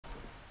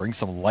bring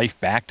some life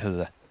back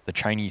to the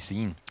Chinese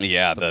scene.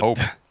 Yeah,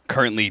 the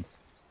currently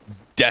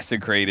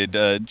desecrated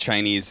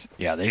Chinese.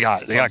 Yeah, they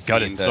got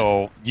gutted.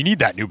 So you need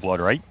that new blood,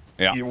 right?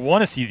 Yeah. You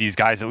want to see these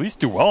guys at least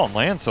do well on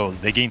land, so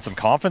they gain some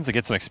confidence and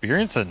get some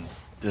experience, and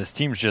this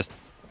team just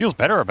feels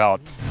better about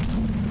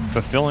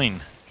fulfilling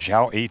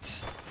Zhao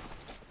 8's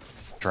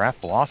draft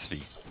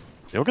philosophy.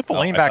 They'll get the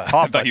lane back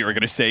top. I thought you were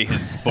going to say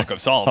his Book of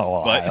Psalms.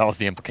 But that was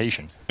the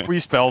implication. 3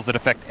 spells that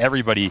affect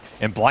everybody,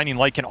 and Blinding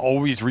Light can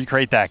always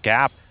recreate that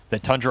gap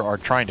that Tundra are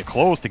trying to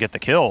close to get the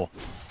kill.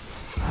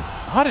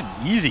 Not an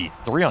easy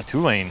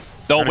 3-on-2 lane.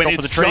 Though when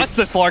it's just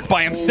the Slark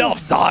by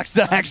himself,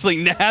 Zoxa actually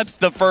nabs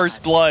the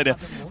first blood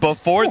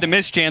before the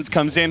mischance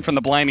comes in from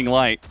the Blinding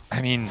Light.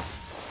 I mean,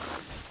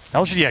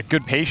 LGD had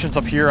good patience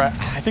up here. I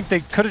think they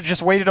could have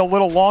just waited a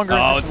little longer.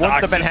 Oh,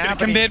 Zoxa's going to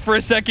commit for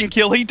a second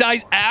kill. He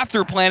dies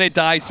after Planet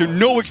dies, so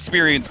no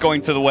experience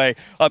going to the way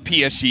of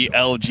Psg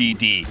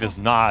Lgd.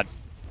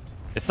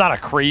 It's not a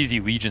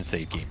crazy Legion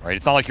save game, right?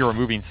 It's not like you're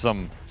removing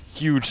some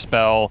huge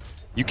spell.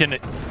 You can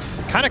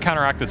kind of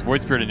counteract this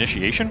Void Spirit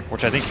initiation,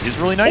 which I think is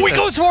really nice. Oh, he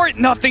goes for it!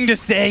 Nothing to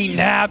say,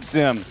 nabs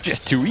him.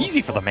 Just too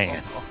easy for the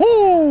man.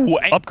 Woo!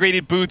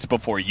 Upgraded boots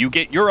before you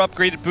get your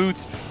upgraded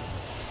boots.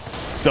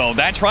 So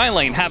that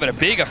tri-lane having a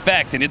big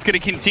effect, and it's going to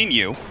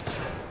continue.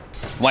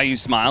 Why you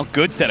smile?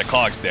 Good set of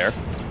cogs there.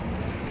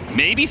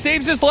 Maybe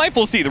saves his life.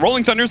 We'll see. The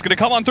Rolling Thunder is going to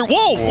come on through.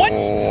 Whoa!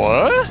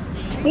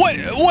 What?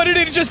 What did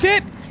it just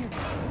hit?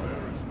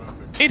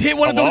 It hit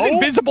one of those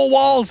invisible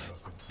walls.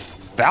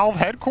 Valve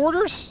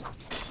headquarters?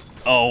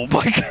 Oh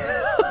my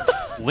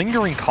god.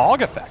 Lingering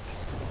cog effect.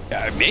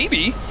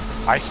 Maybe.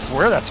 I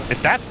swear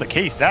if that's the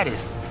case,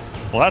 that's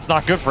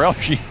not good for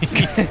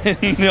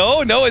LG.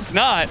 No, it's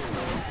not.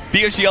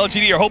 Psg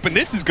Lgd are hoping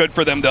this is good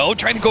for them, though.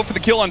 Trying to go for the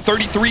kill on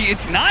 33.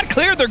 It's not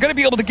clear they're going to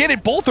be able to get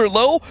it. Both are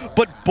low,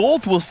 but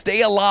both will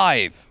stay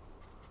alive.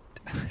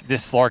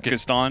 This Slark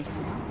is on.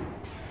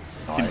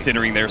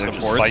 Considering their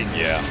support.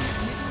 Yeah.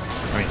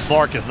 I mean,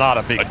 Slark is not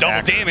a big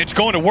double damage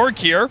going to work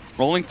here.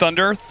 Rolling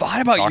Thunder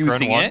thought about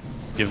using it.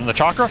 Give him the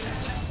chakra.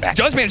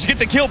 Does manage to get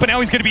the kill, but now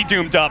he's going to be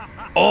doomed up.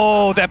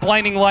 Oh, that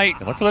Blinding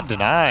Light. Look for the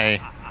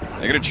deny.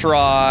 They're going to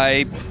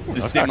try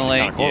to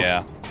stimulate.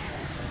 Yeah.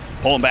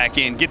 Pull him back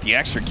in, get the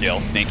extra kill.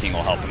 Snake King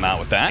will help him out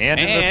with that.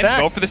 And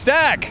go for the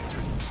stack.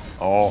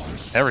 Oh,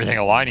 everything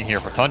aligning here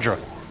for Tundra.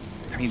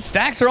 I mean,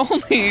 stacks are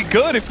only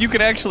good if you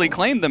can actually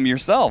claim them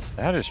yourself.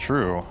 That is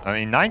true. I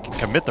mean, 9 can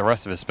commit the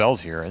rest of his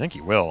spells here. I think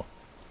he will.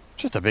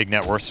 Just a big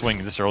net worth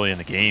swing this early in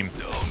the game.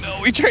 Oh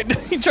no, he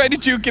tried to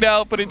juke it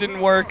out, but it didn't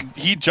work.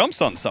 He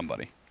jumps on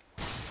somebody.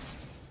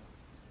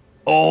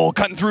 Oh,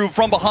 cutting through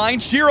from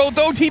behind. Shiro,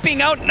 though, TPing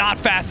out, not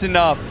fast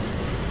enough.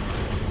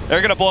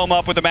 They're going to blow him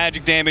up with the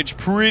magic damage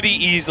pretty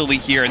easily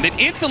here. And then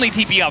instantly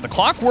TP out. The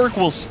clockwork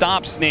will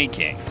stop Snake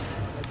King.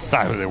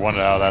 Not who they wanted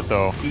out of that,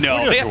 though.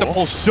 No, they have to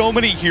pull so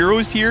many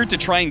heroes here to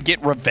try and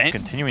get revenge.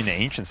 Continuing the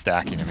ancient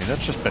stacking. I mean,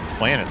 that's just been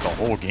planned the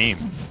whole game.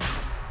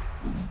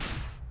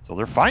 So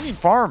they're finding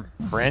farm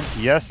for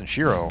NTS and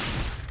Shiro.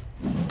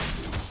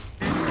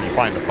 Can you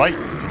find the fight?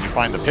 Can you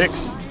find the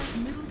picks?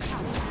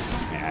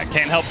 Yeah, I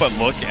can't help but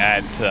look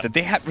at that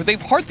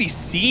they've hardly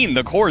seen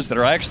the cores that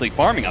are actually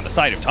farming on the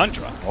side of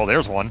Tundra. Oh,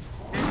 there's one.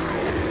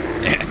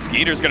 Yeah,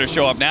 Skeeter's going to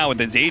show up now with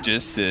his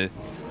Aegis to,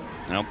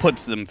 put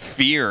some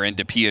fear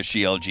into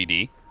Psg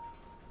Lgd.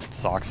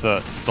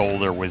 Zoxa stole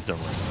their wisdom.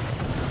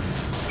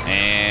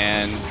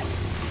 And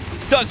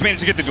does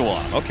manage to get the duel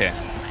on him. Okay.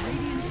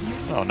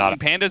 Oh, not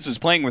Pandas was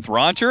playing with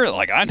Roger.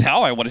 Like,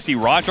 now I want to see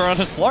Roger on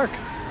his Slark.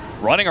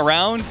 Running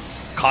around,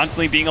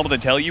 constantly being able to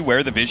tell you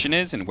where the vision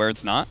is and where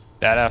it's not.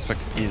 That aspect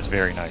is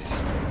very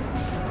nice.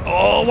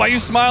 Oh, why you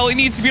smile? He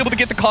needs to be able to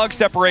get the cog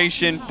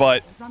separation,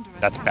 but...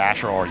 That's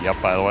Basher already up,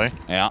 by the way.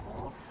 Yeah.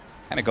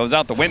 Kind of goes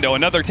out the window.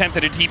 Another attempt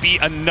at a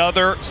TP.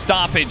 Another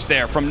stoppage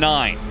there from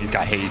 9. He's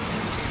got haste.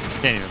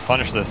 Can't even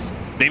punish this.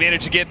 They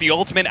managed to get the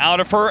ultimate out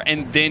of her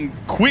and then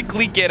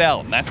quickly get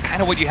out. And that's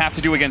kind of what you have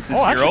to do against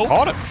this hero.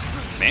 Caught him.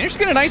 Managed to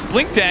get a nice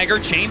blink dagger.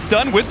 Chain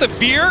stun with the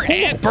fear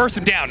and burst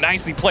him down.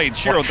 Nicely played.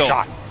 Shiro, though,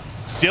 shot.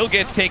 Still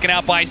gets taken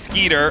out by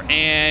Skeeter,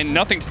 and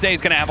Nothing to Say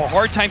is going to have a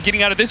hard time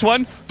getting out of this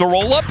one. The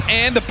roll-up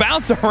and the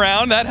bounce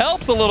around, that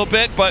helps a little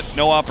bit, but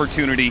no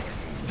opportunity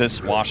to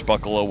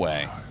swashbuckle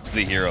away. It's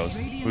the heroes.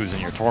 Losing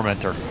your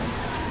Tormentor.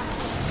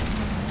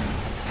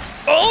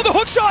 Oh, the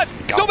hook shot!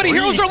 So many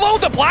heroes are low.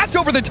 The blast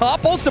over the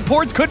top. Both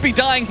supports could be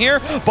dying here,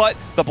 but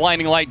the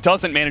Blinding Light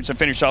doesn't manage to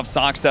finish off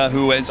Zoxa,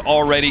 who has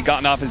already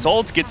gotten off his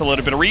ult. Gets a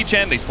little bit of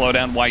regen. They slow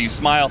down Why You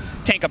Smile.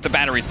 Tank up the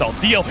battery assault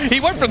seal. He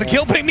went for the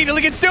kill, but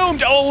immediately gets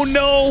doomed. Oh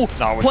no!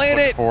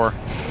 Planet.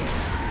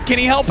 Can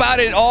he help out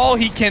at all?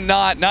 He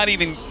cannot. Not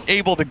even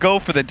able to go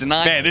for the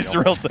deny. Man, this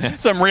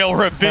is some real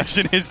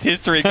revisionist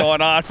history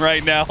going on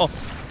right now.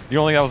 You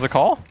don't think that was a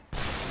call?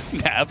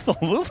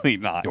 Absolutely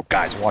not. Yo,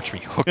 guys, watch me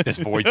hook this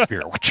Void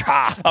Spirit.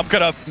 I'm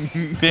going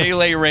to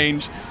melee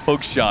range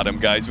hook shot him,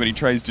 guys, when he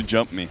tries to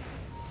jump me.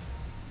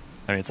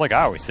 I mean, it's like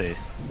I always say,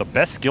 the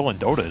best skill in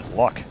Dota is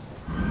luck.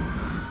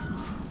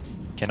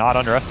 Cannot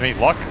underestimate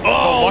luck.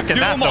 Oh, luck in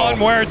that, on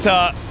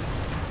Muerta.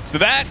 So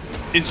that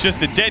is just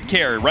a dead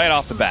carry right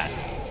off the bat.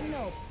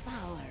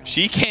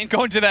 she can't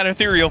go into that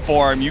ethereal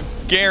form, you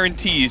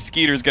guarantee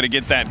Skeeter's going to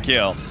get that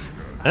kill.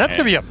 And that's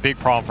going to be a big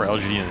problem for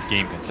LGD in this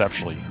game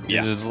conceptually.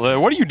 Yeah.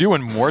 What do you do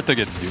when Muerta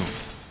gets doomed?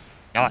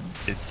 God,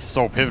 it's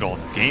so pivotal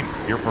in this game.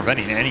 You're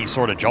preventing any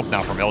sort of jump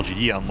now from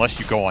LGD unless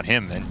you go on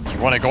him. And you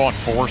want to go on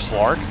 4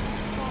 Slark?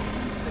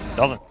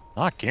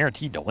 Not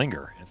guaranteed to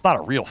linger. It's not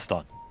a real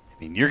stun.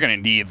 I mean, you're going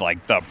to need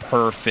like the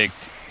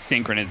perfect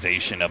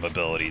synchronization of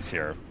abilities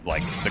here.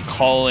 Like the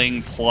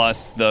calling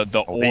plus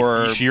the orb.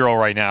 They see Shiro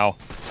right now.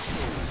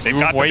 They've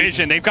got the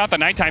vision. They've got the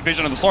nighttime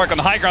vision on the Slark on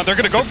the high ground. They're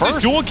going to go for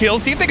this dual kill,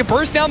 see if they can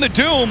burst down the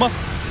Doom.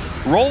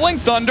 Rolling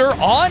Thunder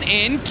on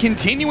in,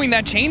 continuing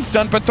that chain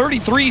stun, but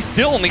 33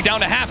 still only down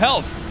to half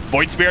health.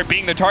 Void Spirit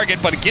being the target,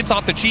 but it gets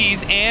off the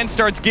cheese and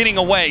starts getting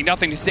away.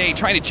 Nothing to say,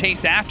 trying to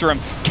chase after him.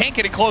 Can't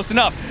get it close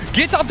enough.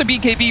 Gets off the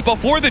BKB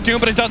before the Doom,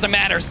 but it doesn't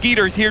matter.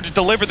 Skeeter's here to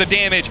deliver the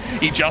damage.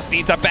 He just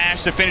needs a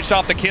bash to finish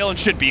off the kill and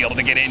should be able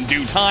to get in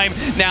due time.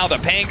 Now the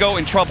Pango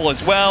in trouble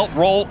as well.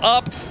 Roll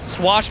up,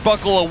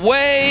 swashbuckle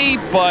away,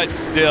 but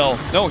still,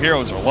 no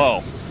heroes are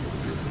low.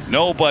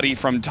 Nobody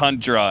from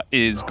Tundra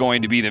is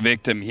going to be the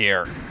victim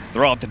here.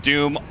 Throw out the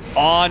Doom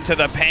onto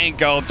the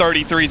Pango.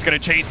 33 is going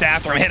to chase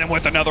after him, hit him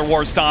with another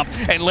War Stomp,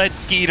 and let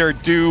Skeeter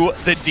do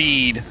the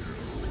deed.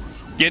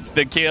 Gets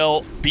the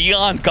kill,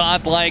 beyond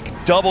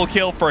godlike, double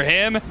kill for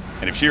him.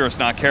 And if Shiro's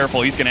not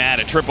careful, he's going to add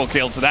a triple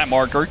kill to that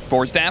marker.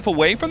 4 staff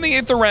away from the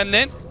Aether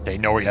Remnant. They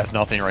know he has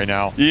nothing right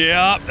now.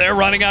 Yeah, they're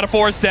running out of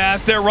 4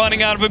 staffs. They're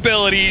running out of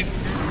abilities.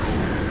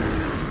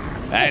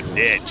 That's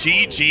it.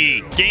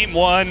 GG. Game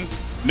 1.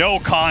 No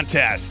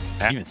contest.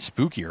 Even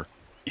spookier.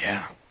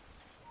 Yeah.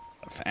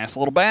 A fast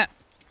little bat.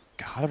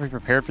 Gotta be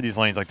prepared for these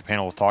lanes like the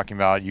panel was talking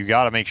about. You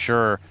gotta make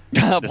sure.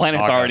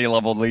 Planet's already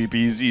leveled Leap.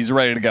 He's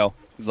ready to go.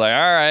 He's like, all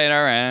right.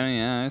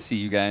 Yeah, I see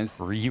you guys.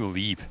 Free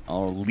leap.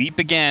 I'll leap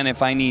again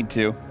if I need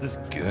to. This is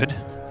good.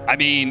 I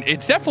mean,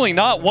 it's definitely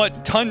not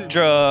what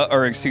Tundra,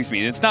 or excuse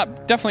me, it's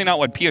definitely not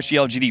what Psg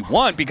Lgd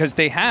want because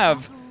they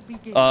have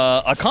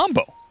a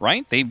combo,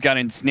 right? They've got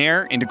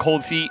Ensnare into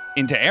Cold Sea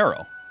into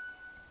Arrow.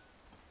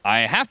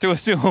 I have to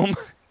assume.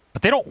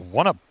 But they don't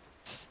want to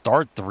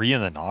start 3 in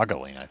the Naga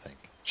lane, I think.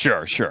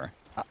 Sure.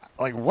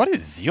 Like, what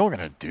is Zeal going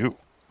to do?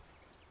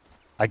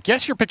 I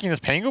guess you're picking this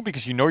Pango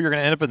because you know you're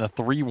going to end up in the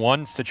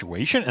 3-1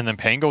 situation, and then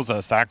Pango's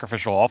a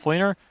sacrificial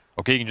offlaner.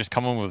 Okay, you can just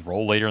come in with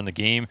roll later in the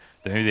game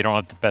that maybe they don't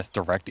have the best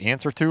direct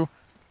answer to.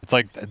 It's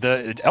like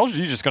the LGD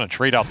is just going to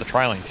trade out the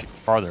tri-lanes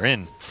farther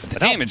in. The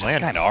damage is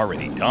kind of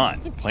already done.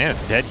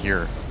 Planet's dead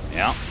here.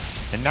 Yeah.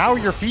 And now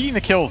you're feeding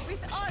the kills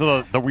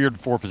to the weird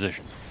 4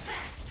 position.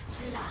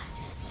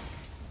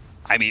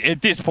 I mean,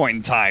 at this point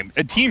in time,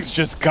 a team's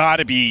just got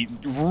to be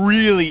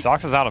really...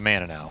 Sox is out of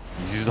mana now.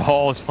 He's used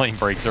all his flame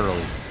breaks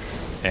early.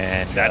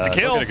 And that's a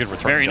kill. Get a good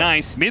return. Very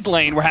nice. Mid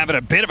lane, we're having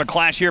a bit of a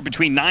clash here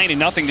between 9 and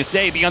Nothing to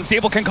Say. The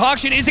Unstable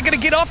Concoction, is it going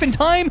to get off in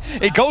time?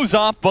 It goes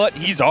off, but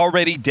he's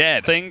already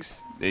dead.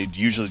 It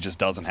usually just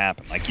doesn't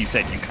happen. Like you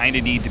said, you kind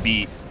of need to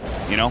be,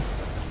 you know,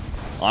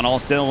 on all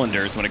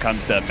cylinders when it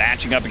comes to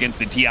matching up against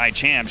the TI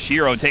champs.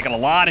 Shiro taking a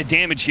lot of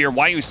damage here.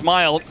 Why You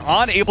Smile,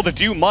 unable to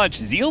do much.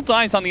 Zeal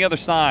dies on the other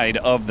side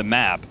of the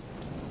map.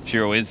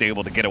 Shiro is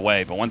able to get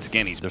away, but once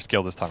again, he's their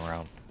skill this time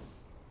around.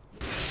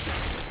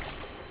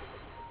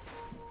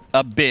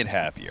 A bit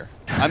happier.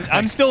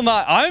 I'm still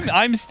not.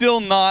 I'm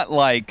still not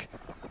like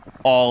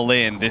all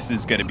in. This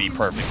is going to be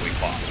perfectly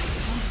fine.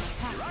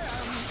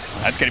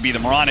 That's going to be the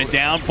Mirana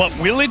down, but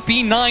will it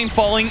be 9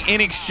 falling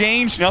in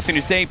exchange? Nothing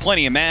to Say,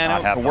 plenty of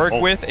mana to work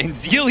with, and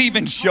Zeal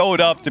even showed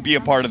up to be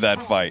a part of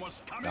that fight.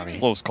 I mean,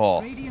 close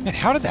call. Man,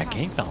 how did that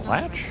gank not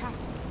latch?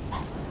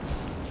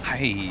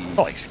 I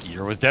felt like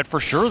Skeeter was dead for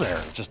sure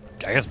there. Just,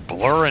 I guess,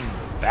 Blur and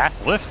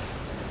Fast Lift.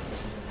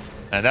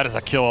 And that is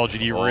a kill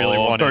LGD really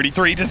wanted.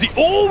 33, does he?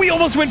 Oh, he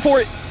almost went for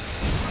it.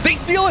 They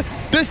steal it.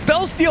 The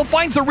spell steal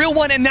finds the real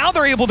one, and now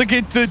they're able to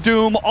get the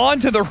Doom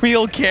onto the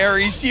real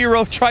carry.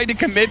 Shiro tried to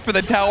commit for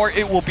the tower.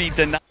 It will be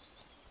denied.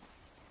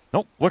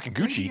 Nope, looking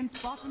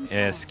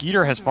Gucci.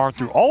 Skeeter has farmed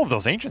through all of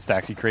those ancient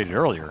stacks he created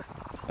earlier.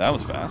 That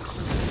was fast.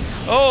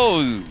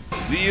 Oh,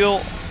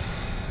 Zeal.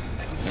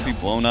 Maybe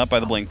blown up by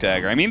the Blink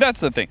Dagger. I mean, that's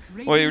the thing.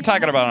 Well, you were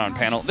talking about it on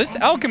panel. This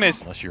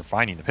Alchemist... Unless you're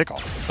finding the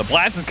pickoff. The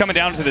blast is coming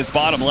down to this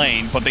bottom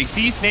lane, but they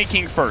see Snake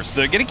King first.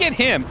 They're going to get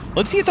him.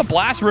 Let's see if the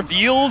blast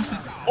reveals...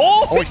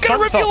 Oh, he's going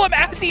to reveal him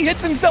as he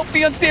hits himself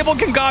the Unstable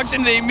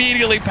Concoction. They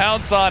immediately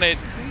pounce on it.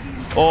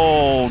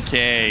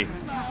 Okay.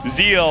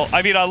 Zeal.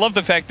 I mean, I love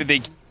the fact that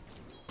they...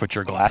 Put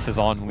your glasses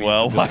on.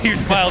 Well, Why You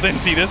Smile didn't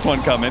see this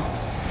one coming.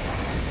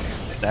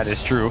 That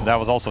is true. That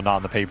was also not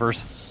in the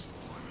papers.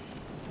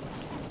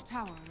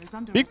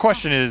 Big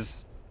question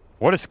is,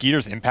 what is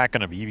Skeeter's impact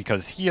going to be?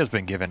 Because he has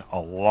been given a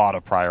lot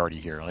of priority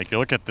here. Like, if you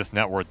look at this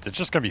net worth, it's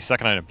just going to be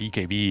second item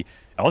BKB.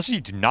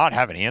 LG do not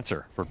have an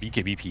answer for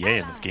BKB PA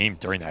in this game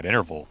during that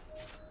interval.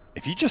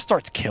 If he just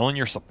starts killing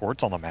your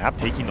supports on the map,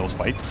 taking those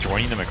fights,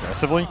 joining them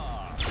aggressively,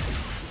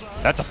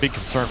 that's a big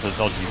concern for this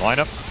LG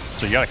lineup.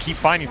 So you got to keep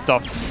finding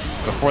stuff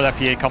before that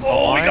PA comes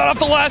online. Oh, he got off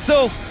the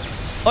lasso!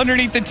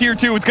 Underneath the tier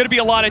 2, it's going to be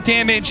a lot of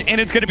damage, and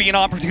it's going to be an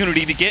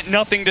opportunity to get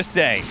Nothing to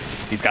Say.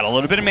 He's got a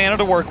little bit of mana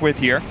to work with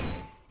here.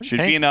 Should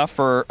be enough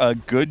for a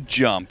good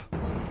jump.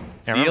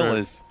 Steel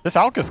is... This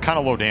Alka's kind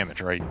of low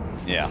damage, right?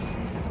 Yeah.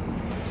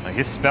 Like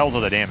his spells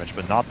are the damage,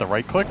 but not the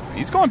right click.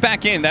 He's going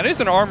back in. That is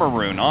an armor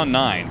rune on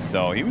 9,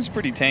 so he was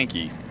pretty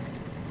tanky.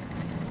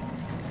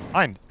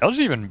 Fine. LG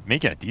even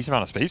making a decent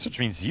amount of space, which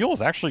means Zeal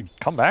has actually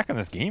come back in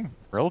this game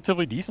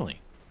relatively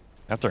decently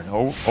after an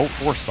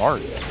 0-4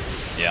 start.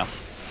 Yeah.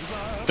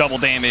 Double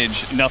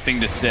damage, nothing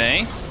to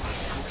say.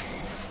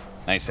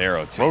 Nice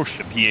arrow, too. Roche.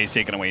 The PA's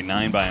taking away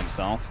 9 by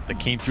himself. That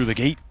came through the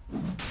gate.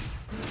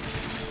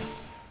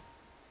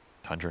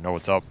 Tundra know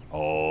what's up.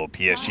 Oh,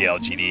 Psg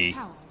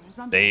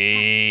Lgd.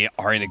 They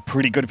are in a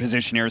pretty good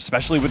position here,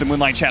 especially with the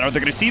Moonlight Shadow.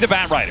 They're going to see the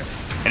Bat Rider.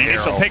 An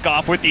initial pick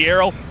off with the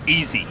arrow,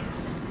 easy.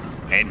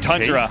 And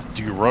Tundra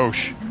do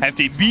Roche have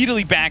to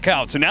immediately back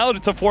out. So now that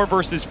it's a 4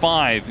 versus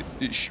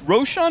 5,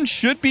 Roshan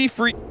should be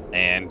free.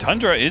 And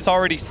Tundra is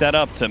already set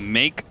up to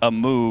make a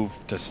move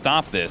to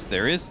stop this.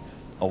 There is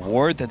a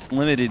ward that's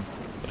limited,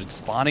 but it's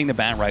spotting the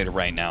Bat Rider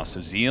right now.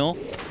 So Zeal,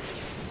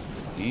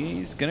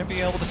 he's going to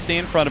be able to stay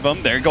in front of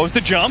him. There goes the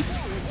jump.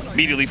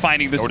 Immediately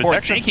finding the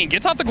support. Taking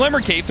gets off the Glimmer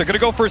Cape. They're going to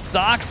go for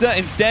Saxa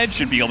instead.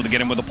 Should be able to get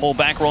him with a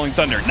pullback Rolling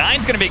Thunder.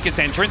 9's going to make his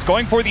entrance,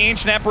 going for the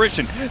Ancient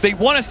Apparition. They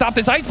want to stop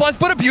this Ice Blast,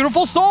 but a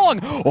beautiful song.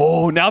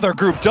 Oh, now they're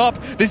grouped up.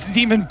 This is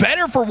even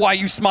better for Why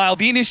You Smile.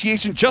 The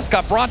initiation just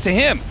got brought to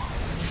him.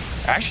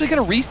 Actually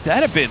going to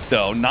reset a bit,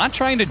 though. Not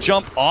trying to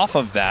jump off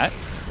of that.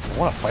 I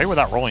want to fight with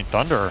that Rolling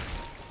Thunder.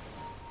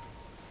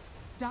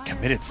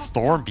 Committed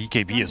Storm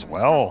BKB as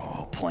well.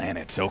 Oh,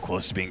 Planet so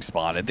close to being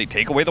spotted. They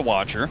take away the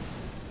Watcher.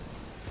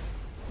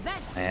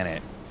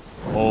 Planet.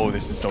 Oh,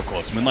 this is so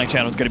close. Moonlight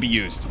Shadow is going to be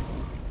used.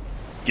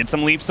 Get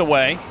some leaps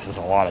away. This is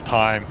a lot of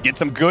time. Get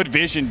some good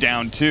vision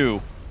down,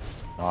 too.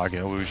 Nog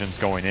Illusion's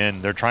going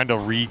in. They're trying to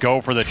re-go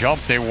for the jump.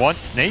 They want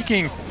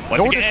snaking.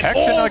 Once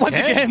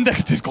again,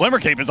 this Glimmer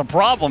Cape is a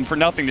problem for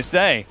nothing to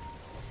say.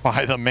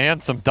 By the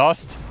man, some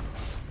dust.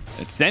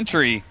 It's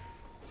Sentry.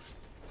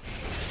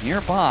 It's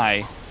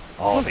nearby.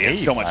 Oh, they have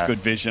so much good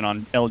vision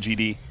on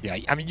LGD. Yeah,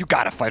 I mean, you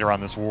got to fight around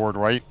this ward,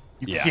 right?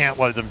 You can't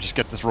let them just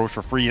get this Roche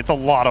for free. It's a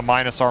lot of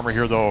minus armor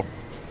here, though.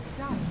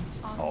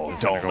 Oh,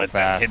 don't let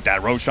that hit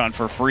that Roshan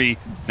for free.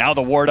 Now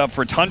the ward up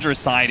for Tundra's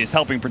side is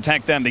helping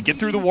protect them. They get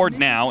through the ward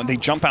now, and they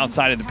jump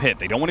outside of the pit.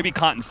 They don't want to be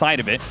caught inside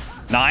of it.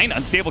 9,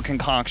 Unstable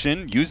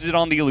Concoction, uses it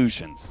on the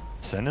illusions.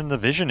 Sending the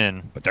vision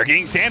in. But they're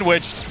getting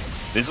sandwiched.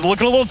 This is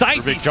looking a little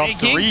dicey.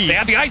 They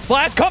have the Ice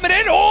Blast coming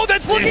in. Oh,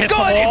 that's looking good. It's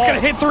going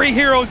to hit 3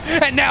 heroes,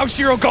 and now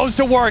Shiro goes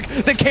to work.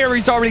 The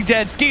carry's already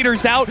dead.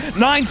 Skeeter's out.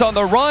 9's on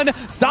the run.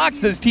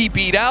 Soxa's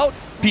TP'd out.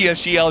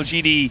 Psg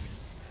Lgd.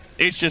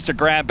 It's just a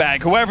grab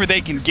bag. Whoever they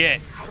can get.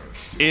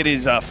 It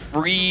is a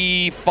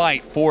free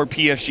fight for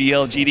Psg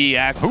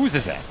Lgd. Whose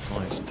is that? We'll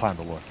have some time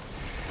to look.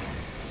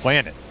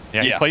 Planet.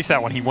 Yeah, he placed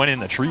that when he went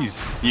in the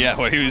trees. Yeah,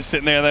 well, he was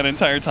sitting there that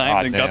entire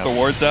time and got the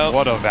wards out.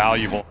 What a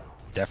valuable...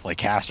 Definitely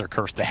Caster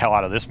cursed the hell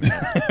out of this man.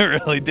 It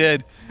really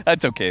did.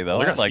 That's okay, though.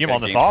 They're going to scheme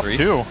on this off,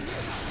 too.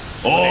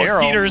 Oh,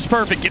 Skeeter is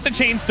perfect. Get the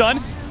chain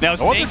stun. Now,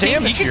 Snake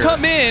King, he can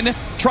come in,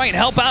 try and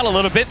help out a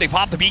little bit. They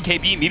pop the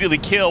BKB, immediately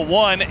kill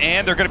 1,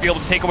 and they're going to be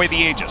able to take away the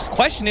Aegis.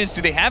 Question is, do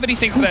they have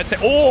anything for that?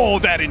 Oh,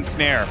 that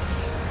ensnare.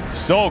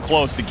 So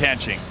close to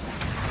catching.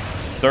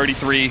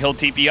 33, he'll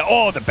TP.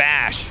 Oh, the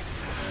bash.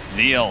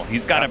 Zeal,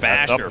 he's got a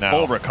basher.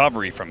 Full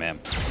recovery from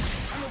him.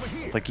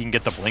 Like he can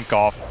get the blink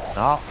off.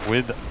 Not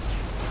with...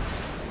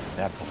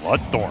 that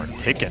Bloodthorn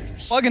ticking.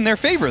 Plug in their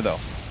favor, though.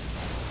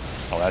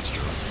 Oh, that's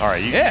true. All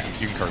right, you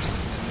can curse him.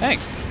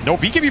 Thanks. No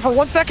BKB for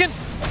 1 second.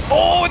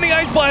 Oh, and the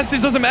Ice Blast,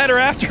 it doesn't matter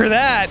after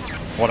that.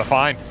 What a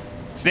find.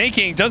 Snake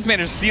King does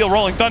manage to steal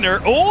Rolling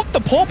Thunder. Oh, the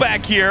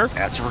pullback here.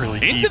 That's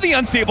really into the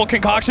Unstable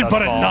Concoction,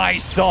 but a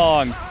nice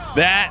song.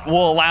 That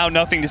will allow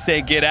Nothing to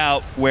Say Get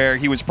Out, where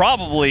he was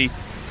probably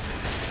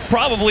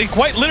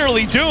quite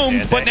literally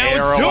doomed, but now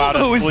it's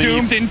Doom who is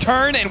doomed in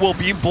turn and will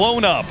be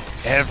blown up.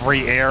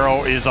 Every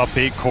arrow is a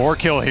big core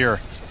kill here.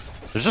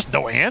 There's just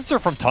no answer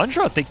from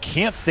Tundra. They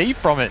can't save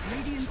from it.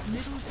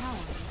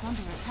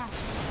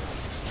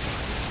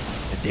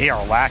 And they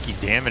are lacking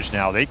damage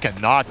now. They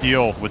cannot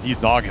deal with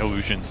these Nog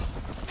Illusions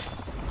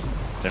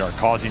that are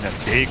causing them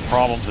big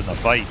problems in the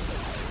fight.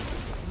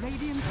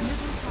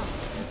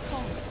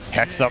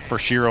 Hex up for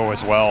Shiro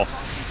as well.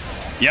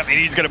 Yep, and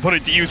he's going to put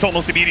it to use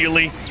almost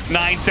immediately.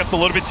 9 steps a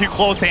little bit too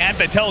close. They had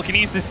the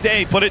telekinesis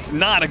save, but it's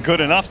not a good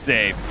enough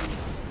save.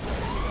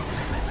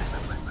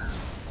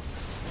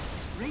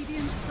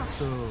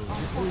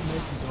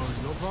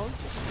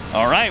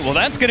 All right, well,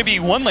 that's going to be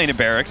 1 lane of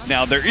barracks.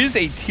 Now, there is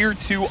a tier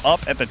 2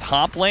 up at the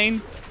top lane.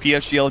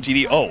 Psg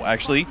Lgd. Oh,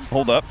 actually,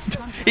 hold up.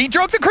 He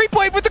broke the creep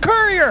wave with the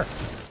courier.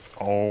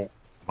 Oh,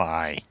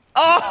 my.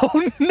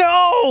 Oh,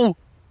 no.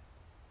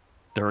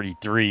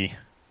 33.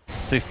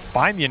 They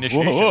find the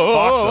initiation.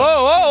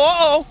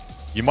 Whoa.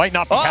 You might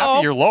not be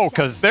happy you're low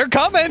because they're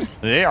coming.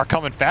 They are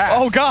coming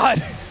fast. Oh,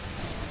 God.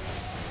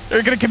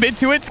 They're going to commit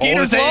to it.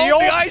 Skeeter's low.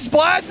 The Ice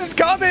Blast is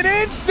coming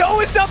in.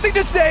 So is Nothing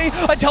to Say.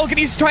 A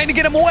Telekinesis trying to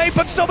get him away,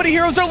 but so many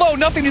heroes are low.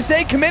 Nothing to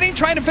Say. Committing,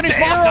 trying to finish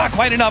Mara. Not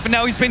quite enough, and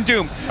now he's been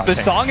doomed. The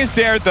song is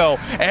there, though.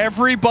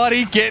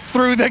 Everybody get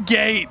through the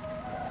gate.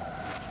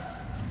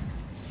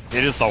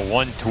 It is the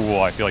one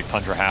tool I feel like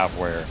Tundra have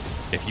where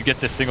if you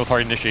get this single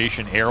target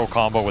initiation arrow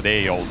combo with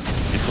A ult,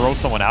 you throw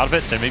someone out of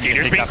it, then maybe you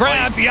can take that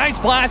fight. The Ice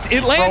Blast,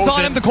 it lands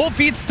on him. The Cold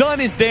Feet stun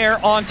is there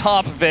on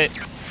top of it.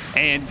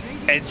 And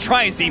as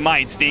try as he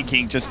might, Snake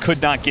King just could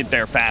not get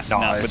there fast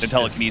enough with the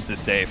telekinesis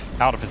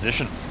save. Out of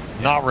position,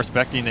 not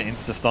respecting the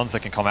insta stuns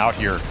that can come out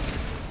here.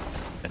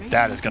 And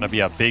that is going to be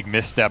a big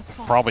misstep.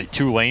 Probably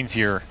 2 lanes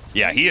here.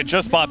 Yeah, he had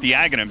just bought the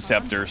Aghanim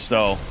Scepter,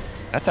 so...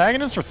 That's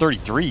Aghanims for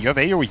 33. You have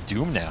AoE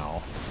Doom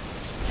now.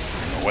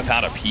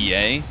 Without a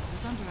PA,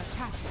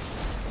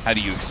 how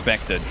do you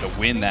expect to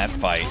win that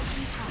fight?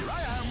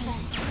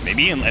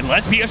 Maybe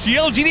unless Psg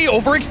Lgd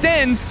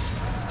overextends.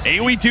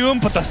 AoE Doom,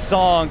 but the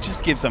song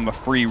just gives them a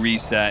free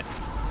reset.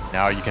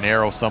 Now you can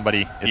arrow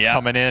somebody. It's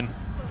coming in.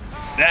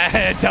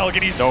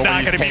 Telekinesis is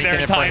not going to be there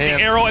in time.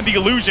 The arrow and the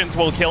illusions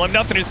will kill him.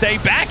 Nothing to Say.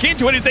 Back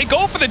into it as they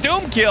go for the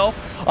Doom kill.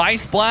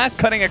 Ice Blast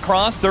cutting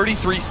across.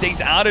 33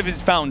 stays out of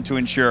his fountain to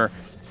ensure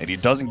that he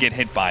doesn't get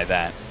hit by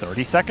that.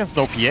 30 seconds,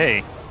 no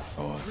PA.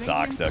 Oh,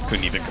 Soxa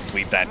couldn't even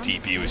complete that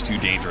TP. It was too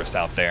dangerous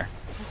out there.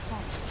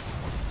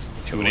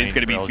 It is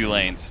going to be 2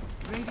 lanes.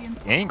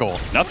 Angle.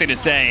 Nothing to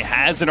Say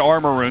has an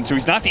armor rune, so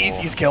he's not the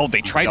easiest killed.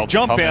 They tried to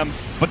jump him,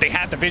 but they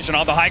had the vision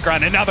on the high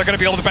ground, and now they're going to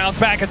be able to bounce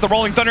back as the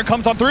Rolling Thunder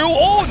comes on through.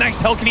 Oh, nice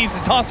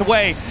telekinesis toss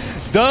away.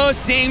 The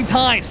same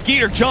time,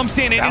 Skeeter jumps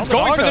in and is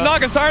going for the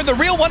Naga Siren. The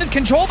real one is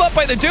controlled up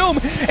by the Doom,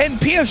 and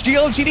Psg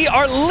Lgd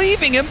are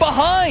leaving him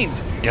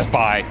behind. Yes,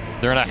 bye.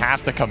 They're going to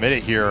have to commit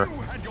it here.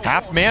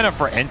 Half mana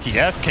for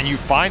NTS. Can you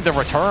find the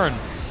return?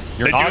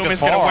 The Doom is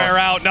going to wear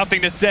out.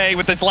 Nothing to Say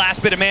with this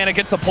last bit of mana.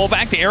 Gets the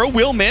pullback. The arrow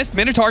will miss.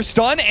 Minotaur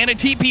stun and a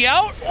TP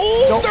out.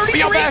 Oh,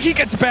 33. He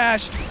gets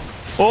bashed.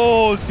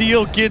 Oh,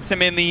 Zeal gets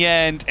him in the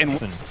end. And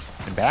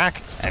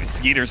back. And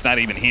Skeeter's not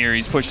even here.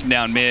 He's pushing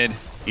down mid.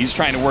 He's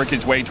trying to work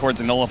his way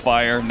towards a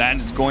nullifier. And that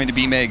is going to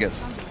be Megas.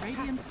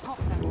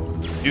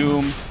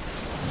 Doom.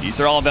 These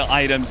are all the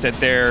items that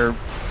they're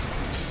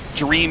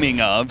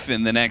dreaming of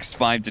in the next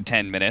 5 to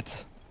 10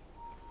 minutes.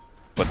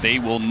 But they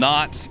will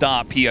not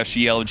stop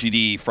Psg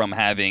Lgd from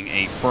having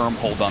a firm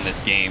hold on this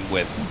game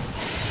with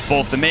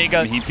both the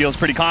Mega. He feels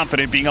pretty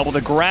confident being able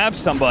to grab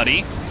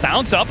somebody.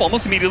 Sounds up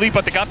almost immediately,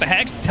 but they got the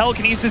Hex.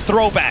 Telekinesis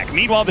throwback.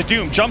 Meanwhile, the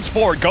Doom jumps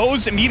forward,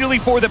 goes immediately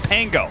for the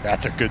Pango.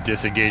 That's a good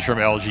disengage from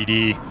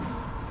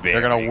LGD.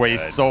 They're going to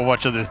waste so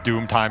much of this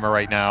Doom timer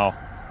right now.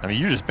 I mean,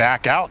 you just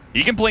back out.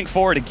 He can blink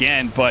forward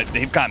again, but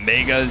they've got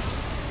Megas.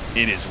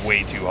 It is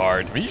way too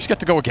hard. I mean, you just get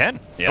to go again.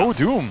 No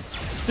Doom.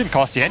 Didn't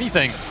cost you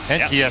anything.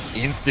 NTS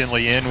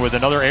instantly in with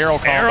another arrow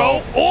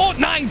combo. Oh,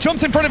 9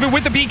 jumps in front of it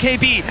with the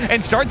BKB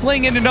and starts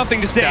laying into Nothing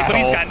to Say, but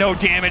he's got no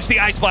damage. The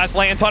Ice Blast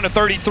lands onto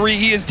 33.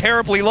 He is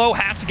terribly low.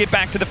 Has to get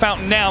back to the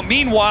fountain now.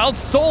 Meanwhile,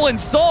 Soul and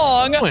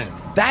Song,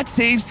 that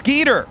saves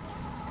Skeeter.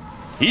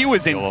 He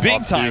was in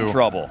big time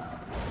trouble.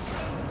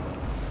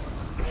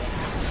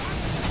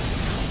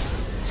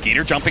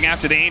 Skeeter jumping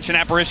after the Ancient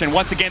Apparition.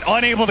 Once again,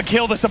 unable to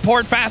kill the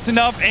support fast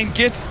enough and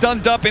gets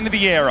stunned up into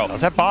the arrow.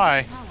 Does that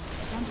buy?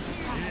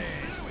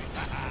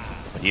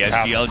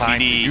 Psg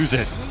Lgd. Use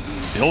it.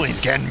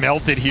 Building's getting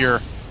melted here.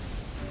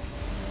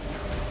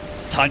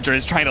 Tundra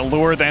is trying to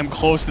lure them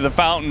close to the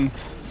fountain.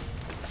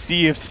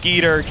 See if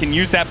Skeeter can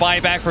use that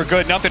buyback for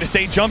good. Nothing to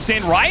Say jumps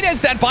in right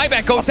as that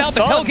buyback goes out.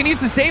 The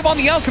telekinesis save on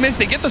the Alchemist.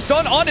 They get the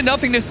stun onto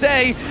Nothing to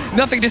Say.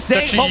 Nothing to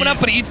Say moment up,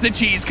 but he eats the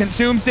cheese,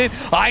 consumes it.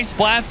 Ice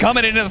Blast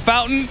coming into the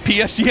fountain.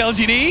 Psg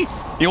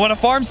Lgd. You want to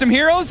farm some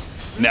heroes?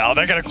 No,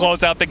 they're going to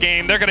close out the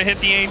game. They're going to hit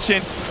the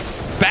Ancient.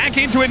 Back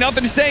into it,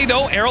 Nothing to Say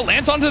though. Arrow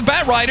lands onto the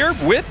Bat Rider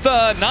with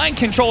 9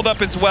 controlled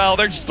up as well.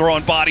 They're just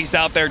throwing bodies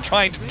out there,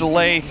 trying to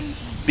delay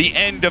the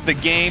end of the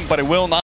game, but it will not.